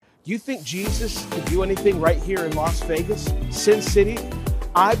You think Jesus can do anything right here in Las Vegas, Sin City?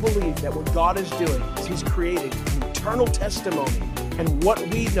 I believe that what God is doing is He's creating an eternal testimony. And what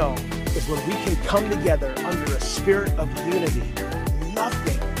we know is when we can come together under a spirit of unity,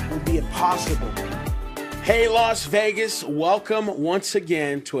 nothing will be impossible. Hey, Las Vegas, welcome once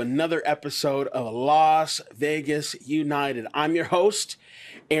again to another episode of Las Vegas United. I'm your host,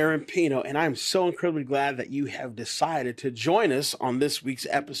 Aaron Pino, and I'm so incredibly glad that you have decided to join us on this week's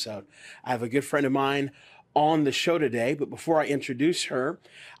episode. I have a good friend of mine on the show today, but before I introduce her,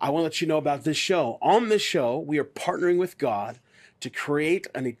 I want to let you know about this show. On this show, we are partnering with God to create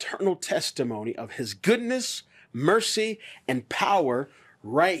an eternal testimony of His goodness, mercy, and power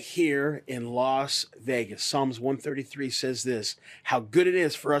right here in Las Vegas. Psalms 133 says this: how good it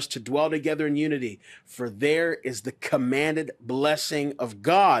is for us to dwell together in unity, for there is the commanded blessing of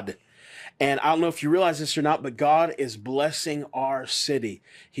God. And I don't know if you realize this or not, but God is blessing our city.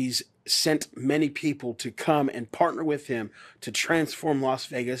 He's sent many people to come and partner with Him to transform Las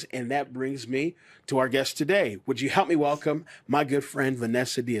Vegas. And that brings me to our guest today. Would you help me welcome my good friend,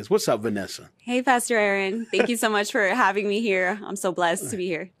 Vanessa Diaz? What's up, Vanessa? Hey, Pastor Aaron. Thank you so much for having me here. I'm so blessed to be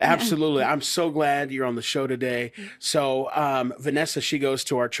here. Absolutely. I'm so glad you're on the show today. So Vanessa, she goes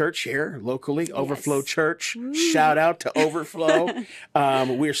to our church here locally, yes. Overflow Church. Ooh. Shout out to Overflow.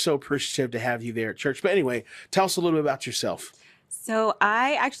 We're so appreciative to have you there at church. But anyway, tell us a little bit about yourself. So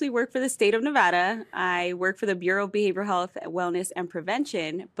I actually work for the state of Nevada. I work for the Bureau of Behavioral Health, Wellness, and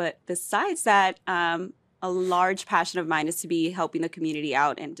Prevention. But besides that, a large passion of mine is to be helping the community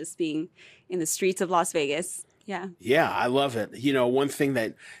out and just being in the streets of Las Vegas. Yeah. Yeah, I love it. You know, one thing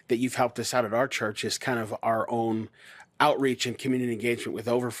that you've helped us out at our church is kind of our own outreach and community engagement with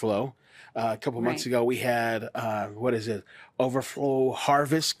Overflow. A couple months ago, we had, Overflow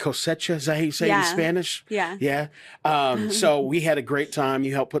Harvest Cosecha, is that how you say it in Spanish? Yeah. Yeah. So we had a great time.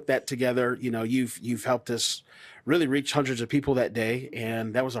 You helped put that together. You know, you've helped us really reach hundreds of people that day,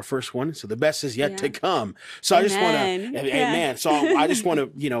 and that was our first one. So the best is yet to come. So Amen. I just want to, amen. So I just want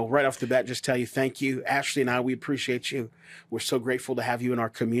to, right off the bat, just tell you thank you. Ashley and I, we appreciate you. We're so grateful to have you in our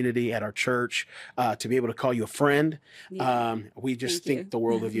community, at our church, to be able to call you a friend. Yeah. We just think the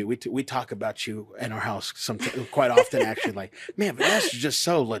world of you. We talk about you in our house quite often, actually, like, man, but that's just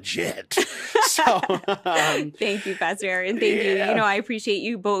so legit. So thank you, Pastor Aaron. Thank you. You know, I appreciate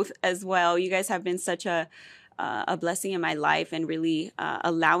you both as well. You guys have been such a blessing in my life, and really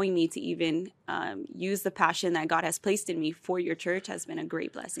allowing me to even use the passion that God has placed in me for your church has been a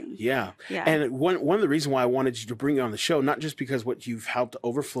great blessing. Yeah. And one of the reasons why I wanted you to bring you on the show, not just because what you've helped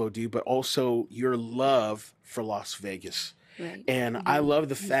Overflow do, but also your love for Las Vegas. Right. And I love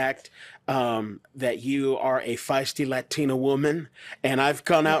the fact that you are a feisty Latina woman, and I've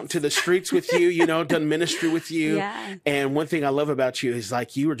gone out into the streets with you, done ministry with you. Yeah. And one thing I love about you is,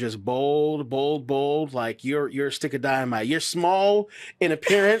 like, you are just bold, like you're a stick of dynamite. You're small in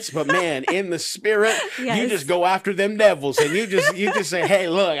appearance, but man, in the spirit, you just go after them devils, and you just say, hey,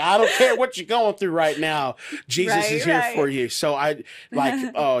 look, I don't care what you're going through right now. Jesus is here for you. So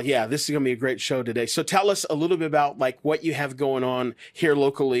this is going to be a great show today. So tell us a little bit about, like, what you have going on here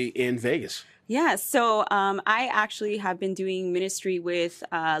locally in Vegas. Yeah, so I actually have been doing ministry with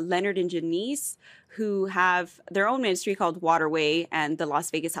Leonard and Janice, who have their own ministry called Waterway and the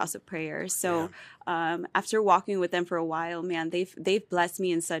Las Vegas House of Prayer. So after walking with them for a while, man, they've blessed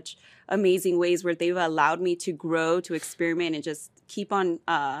me in such amazing ways, where they've allowed me to grow, to experiment, and just keep on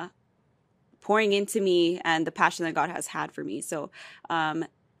pouring into me and the passion that God has had for me. So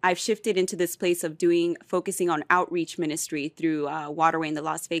I've shifted into this place of focusing on outreach ministry through Waterway and the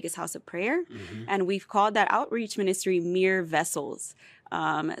Las Vegas House of Prayer. Mm-hmm. And we've called that outreach ministry Mere Vessels.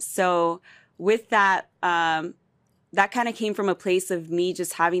 So with that, that kind of came from a place of me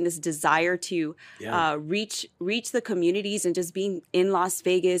just having this desire to reach the communities, and just being in Las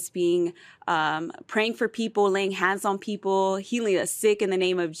Vegas, praying for people, laying hands on people, healing the sick in the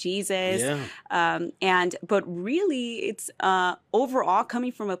name of Jesus. Yeah. But really, it's overall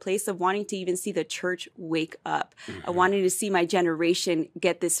coming from a place of wanting to even see the church wake up. Mm-hmm. I wanted to see my generation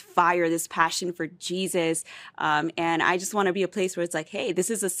get this fire, this passion for Jesus. And I just want to be a place where it's like, hey, this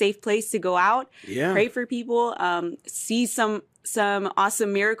is a safe place to go out, pray for people, see some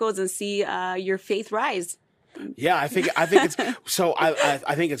awesome miracles, and see your faith rise. Yeah, I think it's so.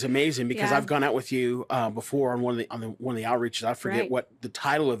 I think it's amazing, because I've gone out with you before on one of the outreaches. I forget what the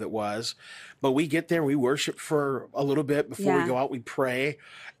title of it was, but we get there, we worship for a little bit before we go out. We pray,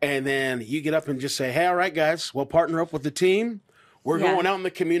 and then you get up and just say, "Hey, all right, guys, we'll partner up with the team. We're going out in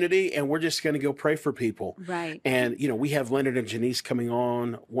the community, and we're just going to go pray for people." Right. And we have Leonard and Janice coming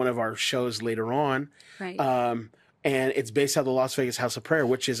on one of our shows later on. Right. and it's based out of the Las Vegas House of Prayer,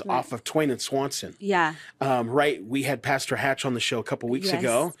 which is off of Twain and Swanson. Yeah. Right. We had Pastor Hatch on the show a couple weeks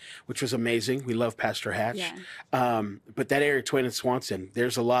ago, which was amazing. We love Pastor Hatch. Yeah. But that area, Twain and Swanson,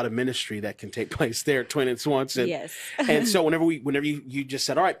 there's a lot of ministry that can take place there at Twain and Swanson. Yes. And so whenever you just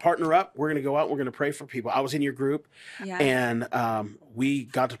said, all right, partner up, we're going to go out, we're going to pray for people. I was in your group, and we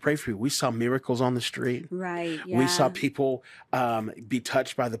got to pray for you. We saw miracles on the street. Right. Yeah. We saw people be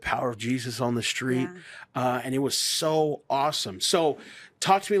touched by the power of Jesus on the street. And it was so awesome. So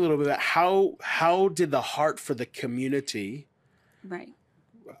talk to me a little bit about how did the heart for the community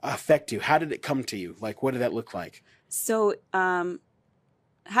affect you? How did it come to you? Like, what did that look like? So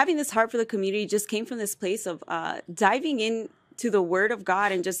having this heart for the community just came from this place of diving into the Word of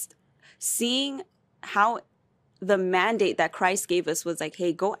God and just seeing how the mandate that Christ gave us was like,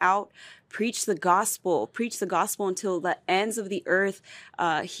 hey, go out, preach the gospel until the ends of the earth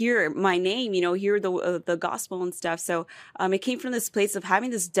hear my name, hear the gospel and stuff. So it came from this place of having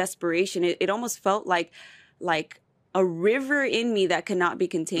this desperation. It almost felt like a river in me that could not be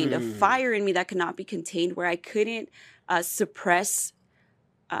contained, a fire in me that could not be contained, where I couldn't suppress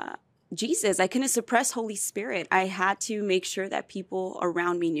Jesus. I couldn't suppress Holy Spirit. I had to make sure that people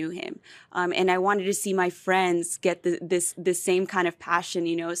around me knew him. And I wanted to see my friends get this same kind of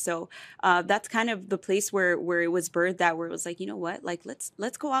passion, So that's kind of the place where it was birthed, where it was like, you know what, like let's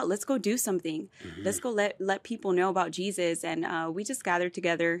go out, let's go do something. Let's go let people know about Jesus. And we just gathered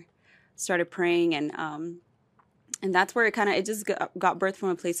together, started praying, and that's where it just got birthed from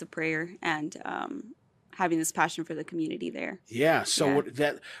a place of prayer and having this passion for the community there. Yeah. So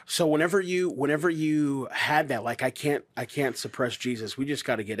so whenever you had that, like, I can't suppress Jesus, we just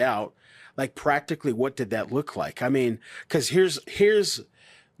got to get out. Like, practically, what did that look like? I mean, because here's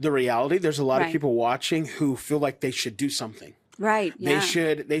the reality. There's a lot of people watching who feel like they should do something. Right. Yeah.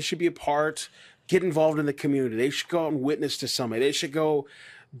 They should be a part, get involved in the community. They should go out and witness to somebody. They should go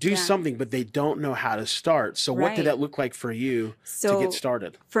do something, but they don't know how to start. So what did that look like for you to get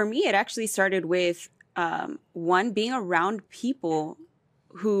started? For me, it actually started with one, being around people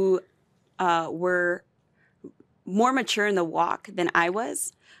who were more mature in the walk than I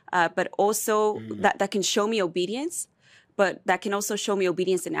was, but also that can show me obedience, but that can also show me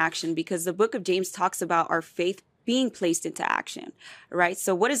obedience in action, because the book of James talks about our faith being placed into action, right?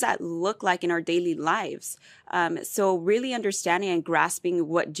 So what does that look like in our daily lives? So really understanding and grasping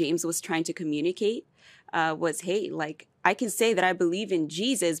what James was trying to communicate was, hey, like, I can say that I believe in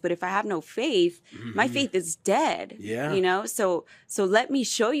Jesus, but if I have no faith, my faith is dead. Yeah. So let me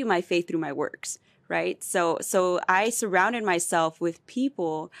show you my faith through my works, right? So I surrounded myself with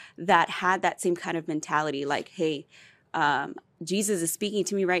people that had that same kind of mentality, like, hey, Jesus is speaking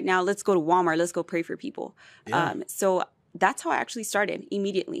to me right now. Let's go to Walmart. Let's go pray for people. Yeah. So that's how I actually started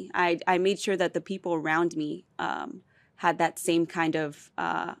immediately. I made sure that the people around me had that same kind of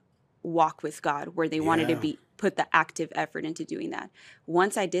walk with God, where they wanted to put the active effort into doing that.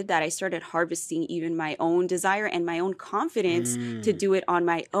 Once I did that, I started harvesting even my own desire and my own confidence to do it on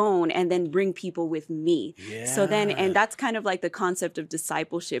my own, and then bring people with me. Yeah. So then, and that's kind of like the concept of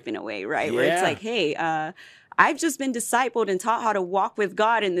discipleship in a way, right? Yeah. Where it's like, hey, I've just been discipled and taught how to walk with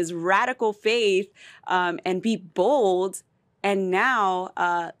God in this radical faith and be bold. And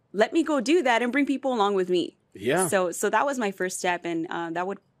now let me go do that and bring people along with me. Yeah. So that was my first step. And that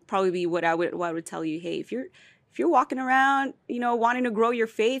would probably be what I would tell you. Hey, if you're walking around, wanting to grow your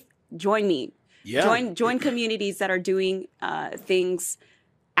faith, join me. Yeah. Join communities that are doing things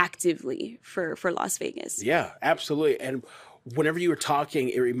actively for Las Vegas. Yeah, absolutely. And whenever you were talking,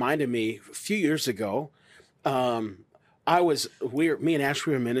 it reminded me a few years ago, me and Ash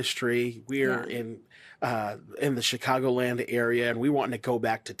were in ministry. We're in the Chicagoland area, and we wanted to go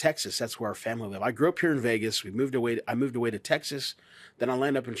back to Texas. That's where our family lived. I grew up here in Vegas. I moved away to Texas. Then I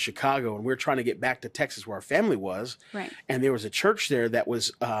landed up in Chicago, and we were trying to get back to Texas where our family was. Right. And there was a church there that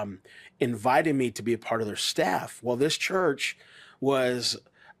was inviting me to be a part of their staff. Well, this church was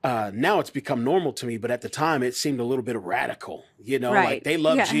now it's become normal to me, but at the time it seemed a little bit radical, like they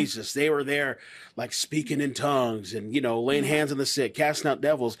loved Jesus. They were there like speaking in tongues and, laying hands on the sick, casting out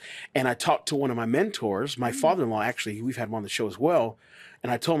devils. And I talked to one of my mentors, my father-in-law, actually, we've had him on the show as well.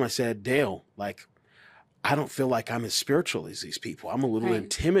 And I told him, I said, Dale, like, I don't feel like I'm as spiritual as these people. I'm a little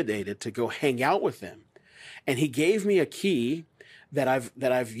intimidated to go hang out with them. And he gave me a key that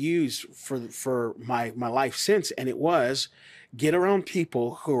I've used for my life since. And it was, get around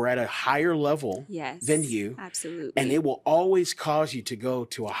people who are at a higher level than you. Absolutely. And it will always cause you to go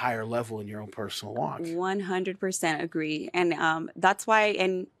to a higher level in your own personal walk. 100% agree. And that's why,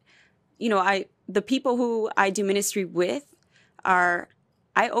 and the people who I do ministry with are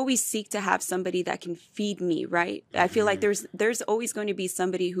I always seek to have somebody that can feed me, right? I feel like there's always going to be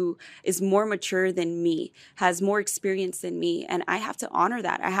somebody who is more mature than me, has more experience than me, and I have to honor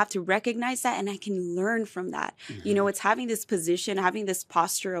that. I have to recognize that, and I can learn from that. You know, it's having this position, having this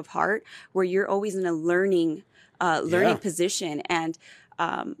posture of heart where you're always in a learning position, and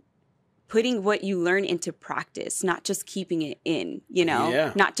putting what you learn into practice, not just keeping it in, you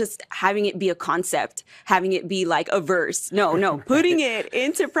know, not just having it be a concept, having it be like a verse. No, putting it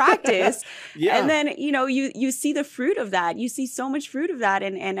into practice. And then, you know, you see the fruit of that. You see so much fruit of that.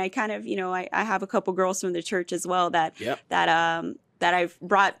 And I kind of, you know, I have a couple girls from the church as well that I've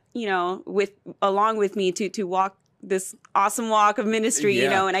brought, you know, along with me to walk this awesome walk of ministry, you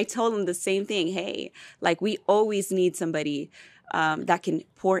know, and I told them the same thing. Hey, like, we always need somebody that can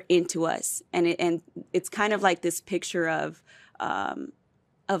pour into us, and it's kind of like this picture of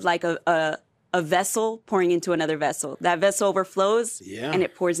like a vessel pouring into another vessel. That vessel overflows, and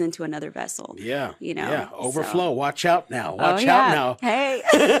it pours into another vessel. Yeah, you know, overflow. So. Watch out now. Watch out now. Hey.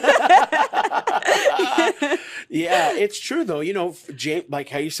 Yeah, it's true though. You know, James, like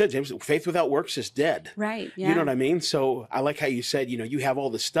how you said, James, faith without works is dead. Right. Yeah. You know what I mean? So I like how you said, you know, you have all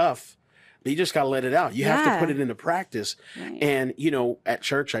the stuff, but you just got to let it out. You have to put it into practice. Right. And, you know, at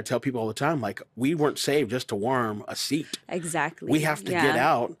church, I tell people all the time, like, we weren't saved just to warm a seat. Exactly. We have to get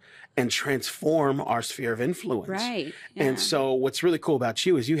out and transform our sphere of influence. Right. Yeah. And so what's really cool about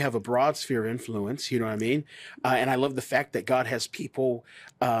you is you have a broad sphere of influence. You know what I mean? And I love the fact that God has people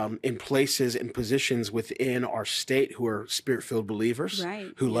in places and positions within our state who are spirit-filled believers,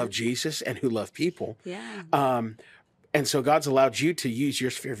 who love Jesus and who love people. Yeah. And so God's allowed you to use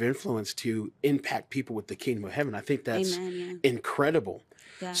your sphere of influence to impact people with the kingdom of heaven. I think that's incredible.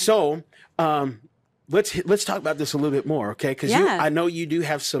 Yeah. So let's talk about this a little bit more, okay? Because I know you do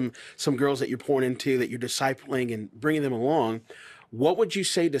have some girls that you're pouring into, that you're discipling and bringing them along. What would you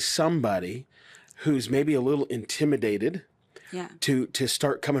say to somebody who's maybe a little intimidated to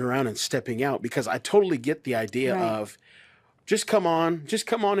start coming around and stepping out? Because I totally get the idea of, just come on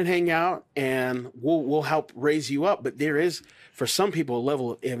and hang out, and we'll help raise you up. But there is, for some people, a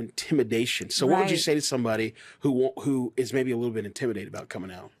level of intimidation. So what would you say to somebody who is maybe a little bit intimidated about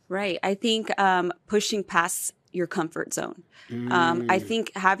coming out? Right. I think pushing past your comfort zone. I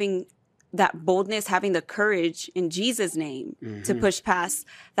think having that boldness, having the courage in Jesus' name to push past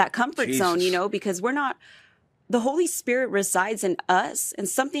that comfort zone, you know, because the Holy Spirit resides in us, and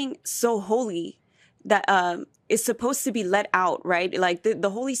something so holy that is supposed to be let out, right? Like the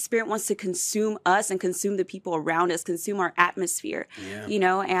Holy Spirit wants to consume us and consume the people around us, consume our atmosphere, you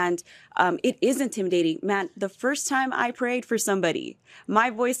know, and it is intimidating. Man, the first time I prayed for somebody,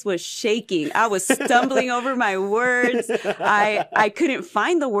 my voice was shaking. I was stumbling over my words. I couldn't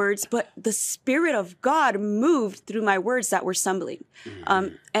find the words, but the Spirit of God moved through my words that were stumbling.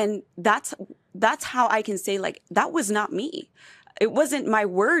 And that's how I can say, like, that was not me. It wasn't my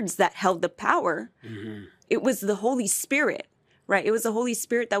words that held the power. It was the Holy Spirit, right? It was the Holy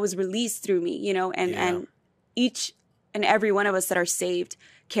Spirit that was released through me, you know, and each and every one of us that are saved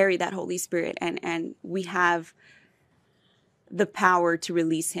carry that Holy Spirit, and we have the power to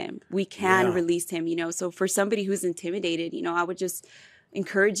release him. We can release him, you know. So for somebody who's intimidated, you know, I would just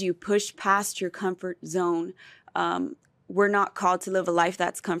encourage you, push past your comfort zone. We're not called to live a life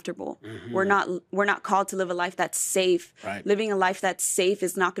that's comfortable. We're not called to live a life that's safe. Living a life that's safe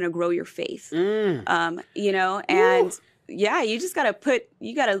is not going to grow your faith. You know, and you just got to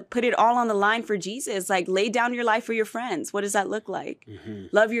put it all on the line for Jesus. Like, lay down your life for your friends. What does that look like?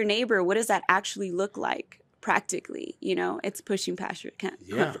 Love your neighbor. What does that actually look like practically? You know, it's pushing past your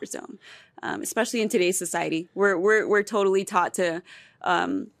comfort zone. Especially in today's society, we're totally taught to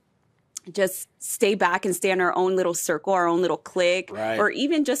just stay back and stay in our own little circle, our own little clique, or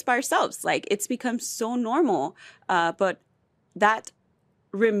even just by ourselves. Like, it's become so normal, but that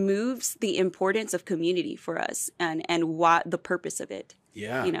removes the importance of community for us and what the purpose of it.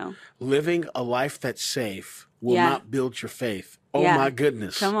 You know, living a life that's safe will not build your faith. Oh my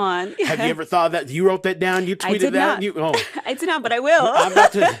goodness. Come on. Have you ever thought of that? You wrote that down? You tweeted that? I did not, but I will. I'm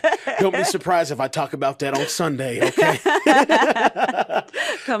about to, don't be surprised if I talk about that on Sunday, okay?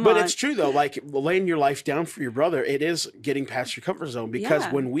 But it's true though, like laying your life down for your brother, it is getting past your comfort zone, because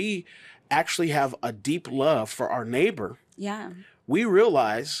when we actually have a deep love for our neighbor, we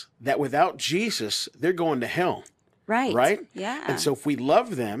realize that without Jesus, they're going to hell. Right? Yeah. And so if we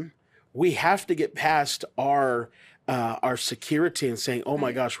love them, we have to get past our security and saying, oh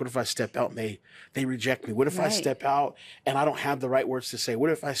my gosh, what if I step out and they reject me? What if I step out and I don't have the right words to say?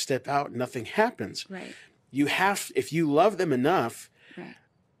 What if I step out and nothing happens? You have, if you love them enough,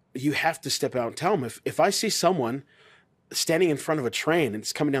 you have to step out and tell them. If I see someone standing in front of a train and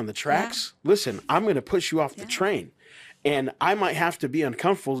it's coming down the tracks. Listen, I'm going to push you off the train. And I might have to be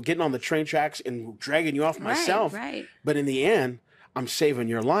uncomfortable getting on the train tracks and dragging you off myself. Right. But in the end, I'm saving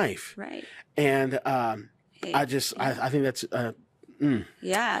your life. Right. And I think that's...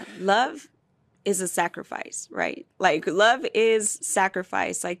 Yeah. Love is a sacrifice, right? Like love is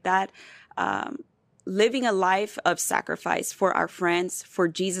sacrifice like that. Living a life of sacrifice for our friends, for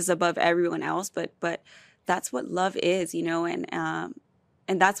Jesus above everyone else. But that's what love is, you know,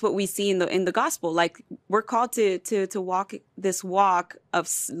 and that's what we see in the gospel. Like we're called to walk this walk of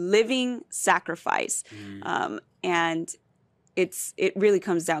living sacrifice. And it really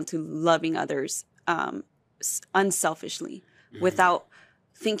comes down to loving others unselfishly, without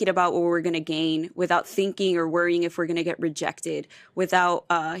thinking about what we're going to gain, without thinking or worrying if we're going to get rejected, without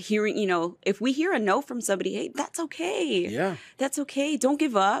hearing, you know, if we hear a no from somebody, hey, that's okay. Yeah. That's okay. Don't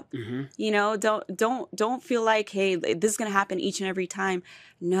give up. You know, don't feel like, hey, this is going to happen each and every time.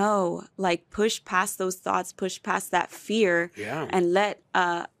 No, like push past those thoughts, push past that fear, and let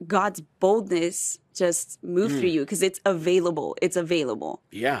God's boldness just move through you, because it's available. It's available.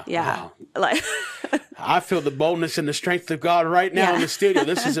 Yeah. Wow. Like I feel the boldness and the strength of God right now in the studio.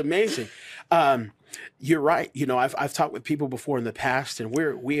 This is amazing. You're right. You know, I've talked with people before in the past, and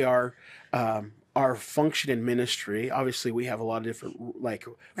we are our function in ministry. Obviously, we have a lot of different, like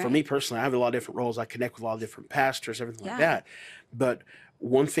for me personally, I have a lot of different roles. I connect with a lot of different pastors, everything like that. But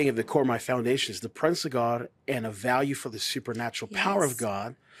one thing at the core of my foundation is the presence of God and a value for the supernatural power of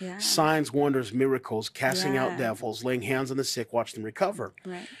God. Signs, wonders, miracles, casting out devils, laying hands on the sick, watch them recover.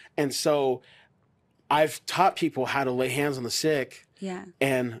 And so I've taught people how to lay hands on the sick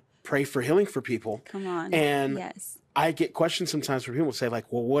and pray for healing for people. Come on. And I get questions sometimes where people say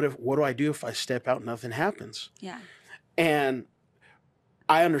like, well, what do I do if I step out and nothing happens? And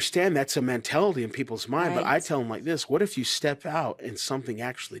I understand that's a mentality in people's mind, but I tell them like this: what if you step out and something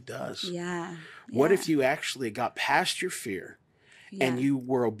actually does? What if you actually got past your fear and you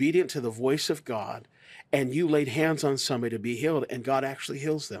were obedient to the voice of God and you laid hands on somebody to be healed and God actually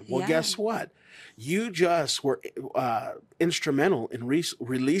heals them? Well, guess what? You just were instrumental in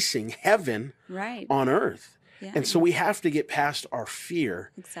releasing heaven on earth. And so we have to get past our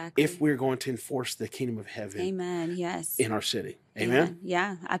fear if we're going to enforce the kingdom of heaven in our city. Amen?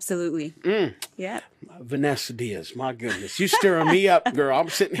 Yeah, absolutely. Yeah. Vanessa Diaz, my goodness. You stirring me up, girl. I'm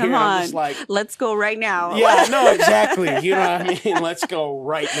sitting here and I'm just like... let's go right now. Yeah, no, exactly. You know what I mean? Let's go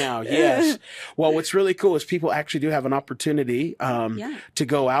right now. Yes. Well, what's really cool is people actually do have an opportunity to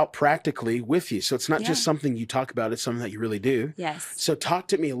go out practically with you. So it's not just something you talk about, it's something that you really do. Yes. So talk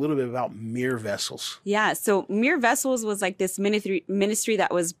to me a little bit about Mere Vessels. Yeah, so Mere Vessels was like this ministry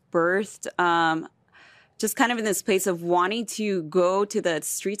that was birthed just kind of in this place of wanting to go to the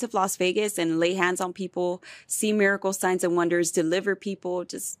streets of Las Vegas and lay hands on people, see miracles, signs, and wonders, deliver people,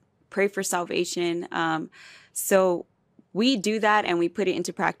 just pray for salvation. So we do that and we put it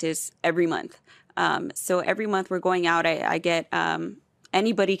into practice every month. So every month we're going out. I get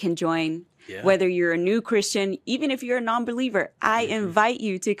anybody can join. Whether you're a new Christian, even if you're a non-believer, I invite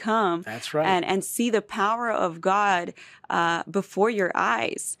you to come. That's right. And see the power of God before your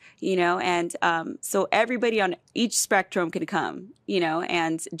eyes, you know, and so everybody on each spectrum can come, you know,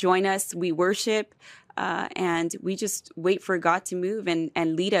 and join us. We worship and we just wait for God to move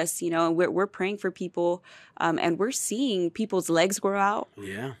and lead us, you know, and we're praying for people and we're seeing people's legs grow out.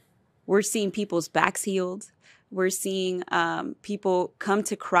 We're seeing people's backs healed. We're seeing people come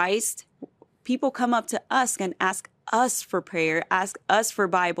to Christ. People come up to us and ask us for prayer, ask us for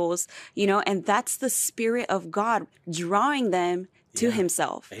Bibles, you know, and that's the Spirit of God drawing them to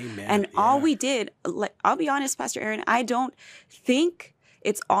himself. Amen. And all we did, like, I'll be honest, Pastor Aaron, I don't think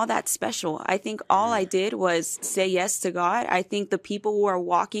it's all that special. I think all I did was say yes to God. I think the people who are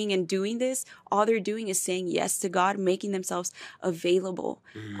walking and doing this, all they're doing is saying yes to God, making themselves available.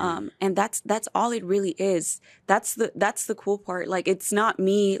 And that's all it really is. That's the cool part. Like, it's not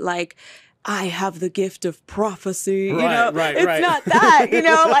me, like, I have the gift of prophecy, you know, it's not that, you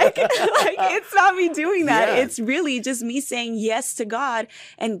know, like it's not me doing that. It's really just me saying yes to God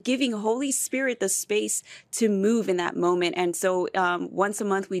and giving Holy Spirit the space to move in that moment. And so, once a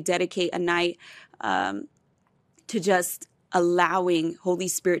month we dedicate a night, to just allowing Holy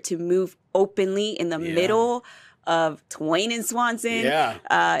Spirit to move openly in the middle of Twain and Swanson,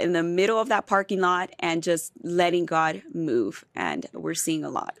 in the middle of that parking lot, and just letting God move. And we're seeing a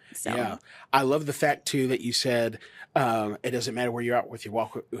lot. So. Yeah. I love the fact too that you said it doesn't matter where you're at with your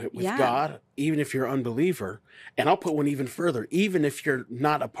walk with God, even if you're an unbeliever. And I'll put one even further, even if you're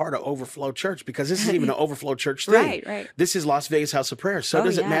not a part of Overflow Church, because this is even an Overflow Church thing. Right. This is Las Vegas House of Prayer. So it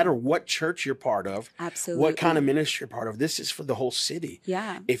doesn't matter what church you're part of, Absolutely. what kind of ministry you're part of. This is for the whole city.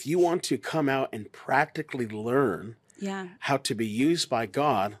 Yeah. If you want to come out and practically learn how to be used by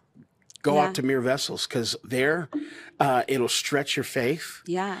God, go out to Mere Vessels, because there it'll stretch your faith.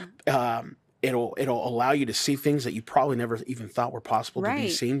 Yeah. It'll allow you to see things that you probably never even thought were possible to be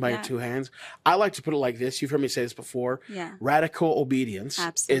seen by your two hands. I like to put it like this. You've heard me say this before. Yeah. Radical obedience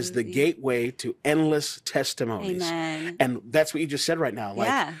is the gateway to endless testimonies. Amen. And that's what you just said right now.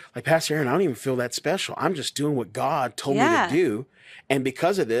 Like Pastor Aaron, I don't even feel that special. I'm just doing what God told me to do. And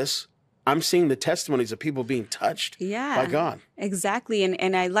because of this, I'm seeing the testimonies of people being touched by God. Exactly.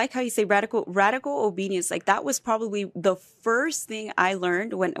 And I like how you say radical obedience. Like that was probably the first thing I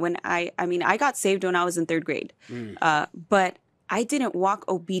learned when I got saved when I was in 3rd grade. But I didn't walk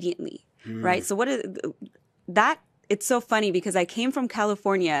obediently. Right. So it's so funny because I came from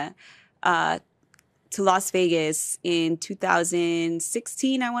California, to Las Vegas in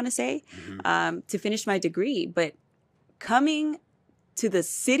 2016, I want to say, to finish my degree. But coming to the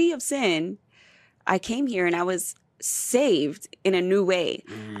city of sin, I came here and I was saved in a new way.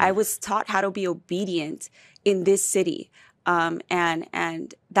 I was taught how to be obedient in this city.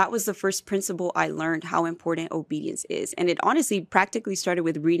 And that was the first principle I learned, how important obedience is. And it honestly practically started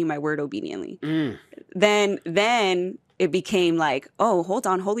with reading my word obediently. Then it became like, oh, hold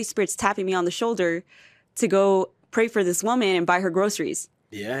on, Holy Spirit's tapping me on the shoulder to go pray for this woman and buy her groceries.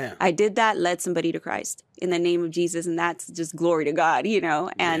 Yeah. I did that, led somebody to Christ in the name of Jesus. And that's just glory to God,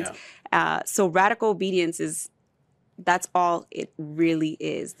 And so radical obedience that's all it really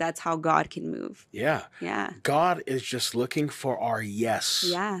is. That's how God can move. Yeah. Yeah. God is just looking for our yes.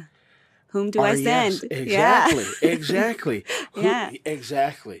 Yeah. Whom do I send? Exactly. Exactly. Yeah.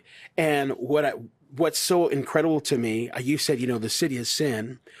 Exactly. And what's so incredible to me, you said, the city is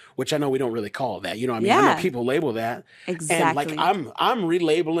sin, which I know we don't really call it that. I know people label that. Exactly. And like I'm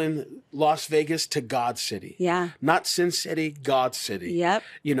relabeling Las Vegas to God City. Yeah. Not Sin City, God City. Yep.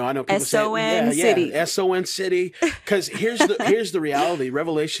 I know people S-O-N City. S-O-N City. Because here's the reality.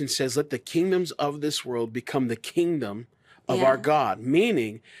 Revelation says, let the kingdoms of this world become the kingdom of our God.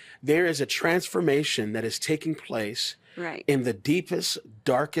 Meaning there is a transformation that is taking place in the deepest,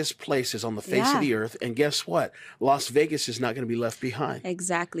 darkest places on the face of the earth. And guess what? Las Vegas is not going to be left behind.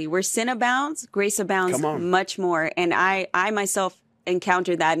 Exactly. Where sin abounds, grace abounds much more. And I myself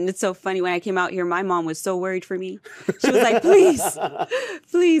encountered that. And it's so funny. When I came out here, my mom was so worried for me. She was like,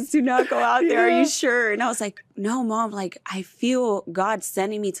 please do not go out there. Are you sure? And I was like, no, Mom, like I feel God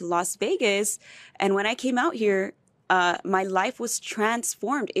sending me to Las Vegas. And when I came out here, my life was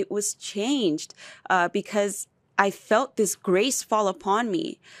transformed. It was changed because I felt this grace fall upon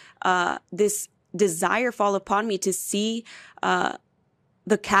me, this desire fall upon me to see the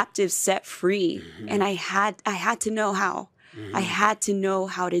captives set free. And I had to know how. I had to know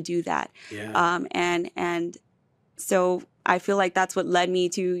how to do that. And so I feel like that's what led me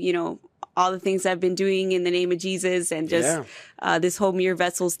to, all the things I've been doing in the name of Jesus and just this whole Mere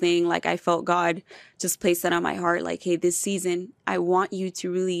Vessels thing. Like I felt God just place that on my heart. Like, hey, this season, I want you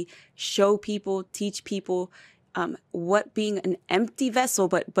to really show people, teach people what being an empty vessel,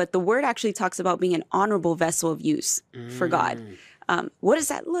 but the word actually talks about being an honorable vessel of use for God. What does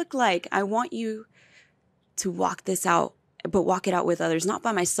that look like? I want you to walk this out, but walk it out with others, not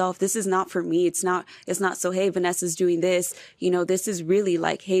by myself. This is not for me. It's not so, hey, Vanessa's doing this. This is really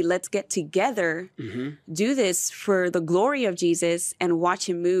like, hey, let's get together, do this for the glory of Jesus and watch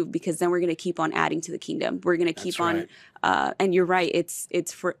him move, because then we're going to keep on adding to the kingdom. We're going to keep on. And you're right.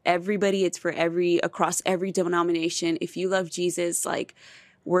 It's for everybody. It's for across every denomination. If you love Jesus, like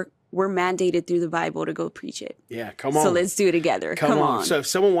we're mandated through the Bible to go preach it. Yeah, come on. So let's do it together. Come on. So if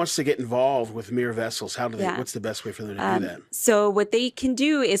someone wants to get involved with Mere Vessels, what's the best way for them to do that? So what they can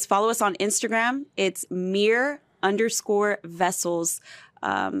do is follow us on Instagram. It's Mere_Vessels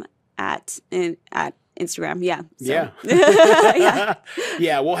at Instagram. Yeah.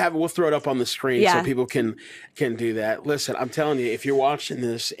 We'll throw it up on the screen so people can do that. Listen, I'm telling you, if you're watching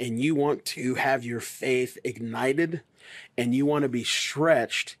this and you want to have your faith ignited and you want to be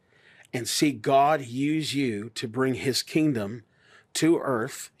stretched and see God use you to bring his kingdom to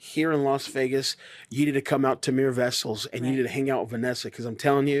earth here in Las Vegas, you need to come out to Mere Vessels and you need to hang out with Vanessa, because I'm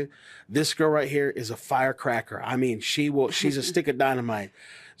telling you, this girl right here is a firecracker. I mean, she's a stick of dynamite.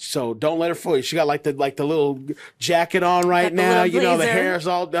 So don't let her fool you. She got like the little jacket on right now. The hair's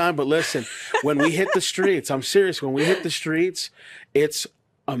all done. But listen, when we hit the streets, I'm serious. When we hit the streets, it's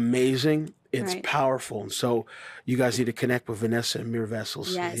amazing. It's powerful. And so you guys need to connect with Vanessa and Mere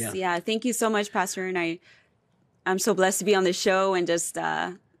Vessels. Yes. Yeah. Thank you so much, Pastor. And I'm so blessed to be on the show and just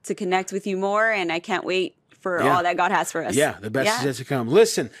to connect with you more. And I can't wait for all that God has for us. Yeah. The best is yet to come.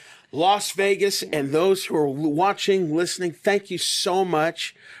 Listen, Las Vegas and those who are watching, listening, thank you so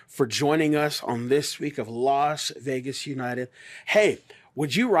much for joining us on this week of Las Vegas United. Hey,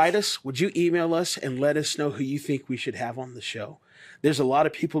 would you write us? Would you email us and let us know who you think we should have on the show? There's a lot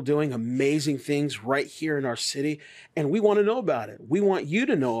of people doing amazing things right here in our city, and we want to know about it. We want you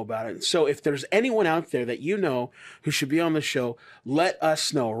to know about it. So if there's anyone out there that you know who should be on the show, let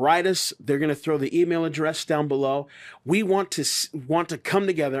us know. Write us. They're going to throw the email address down below. We want to come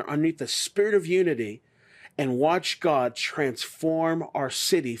together underneath the spirit of unity and watch God transform our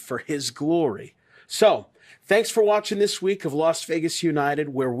city for his glory. So thanks for watching this week of Las Vegas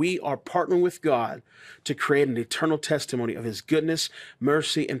United, where we are partnering with God to create an eternal testimony of his goodness,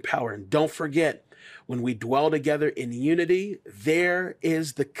 mercy, and power. And don't forget, when we dwell together in unity, there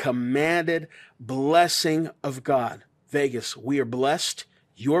is the commanded blessing of God. Vegas, we are blessed.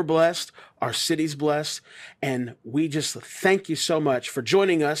 You're blessed. Our city's blessed. And we just thank you so much for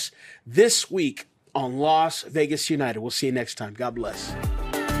joining us this week on Las Vegas United. We'll see you next time. God bless.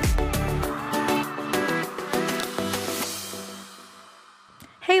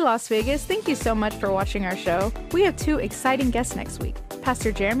 Hey Las Vegas, thank you so much for watching our show. We have 2 exciting guests next week.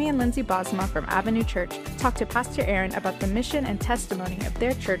 Pastor Jeremy and Lindsay Bosma from Avenue Church talk to Pastor Aaron about the mission and testimony of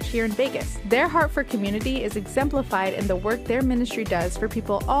their church here in Vegas. Their heart for community is exemplified in the work their ministry does for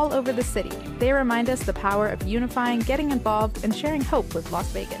people all over the city. They remind us the power of unifying, getting involved, and sharing hope with Las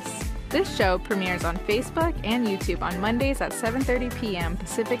Vegas. This show premieres on Facebook and YouTube on Mondays at 7:30 p.m.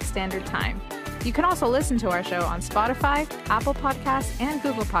 Pacific Standard Time. You can also listen to our show on Spotify, Apple Podcasts, and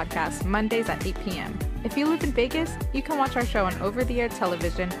Google Podcasts Mondays at 8 p.m. If you live in Vegas, you can watch our show on over-the-air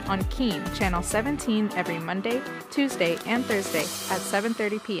television on Keen, Channel 17 every Monday, Tuesday, and Thursday at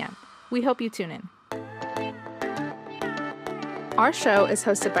 7:30 p.m. We hope you tune in. Our show is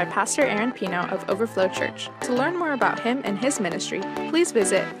hosted by Pastor Aaron Pino of Overflow Church. To learn more about him and his ministry, please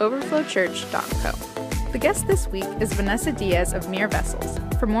visit overflowchurch.co. The guest this week is Vanessa Diaz of Mere Vessels.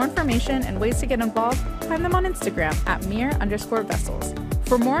 For more information and ways to get involved, find them on Instagram at mere_vessels.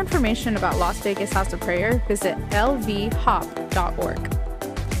 For more information about Las Vegas House of Prayer, visit lvhop.org.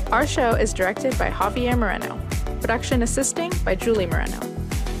 Our show is directed by Javier Moreno. Production assisting by Julie Moreno.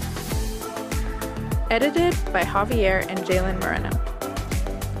 Edited by Javier and Jalen Moreno.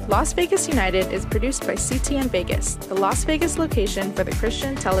 Las Vegas United is produced by CTN Vegas, the Las Vegas location for the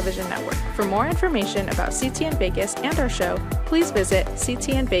Christian Television Network. For more information about CTN Vegas and our show, please visit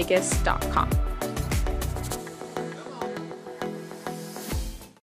ctnvegas.com.